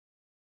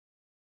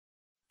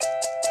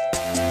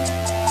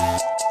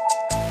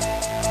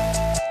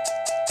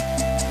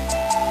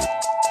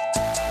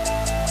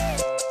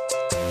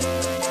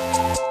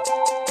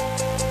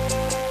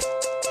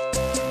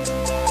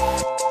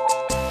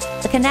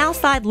Canal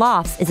Side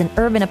Lofts is an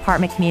urban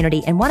apartment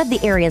community in one of the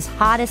area's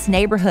hottest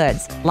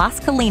neighborhoods, Las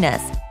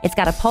Colinas. It's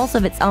got a pulse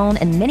of its own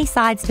and many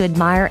sides to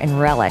admire and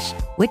relish.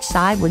 Which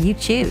side will you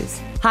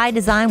choose? High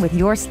design with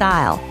your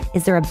style.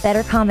 Is there a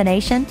better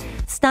combination?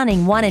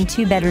 Stunning 1- and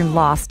 2-bedroom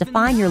lofts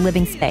define your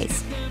living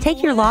space.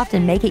 Take your loft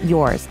and make it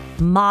yours.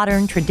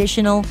 Modern,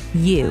 traditional,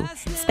 you.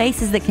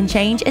 Spaces that can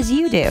change as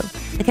you do.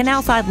 The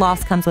Canal Side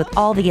Lofts comes with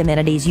all the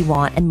amenities you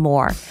want and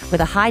more.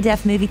 With a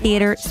high-def movie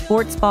theater,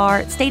 sports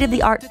bar,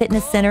 state-of-the-art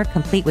fitness center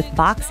complete with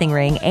boxing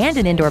ring and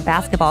an indoor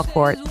basketball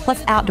court,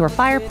 plus outdoor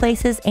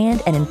fireplaces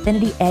and an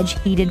infinity edge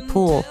heated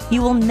pool.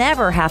 You will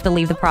never have to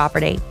leave the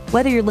property.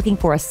 Whether you're looking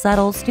for a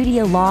subtle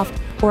studio loft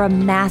or a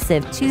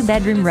massive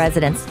 2-bedroom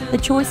residence, the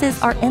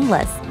choices are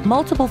endless.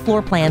 Multiple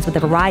floor plans with a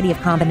variety of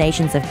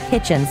combinations of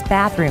kitchens,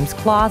 bathrooms,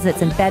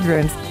 closets, and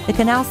bedrooms. The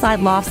Canal Side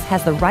Lofts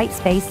has the right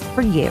space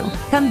for you.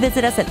 Come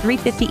visit us at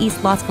 350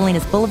 East Las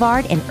Colinas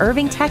Boulevard in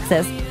Irving,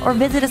 Texas, or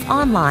visit us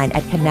online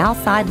at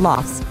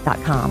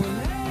CanalSideLofts.com.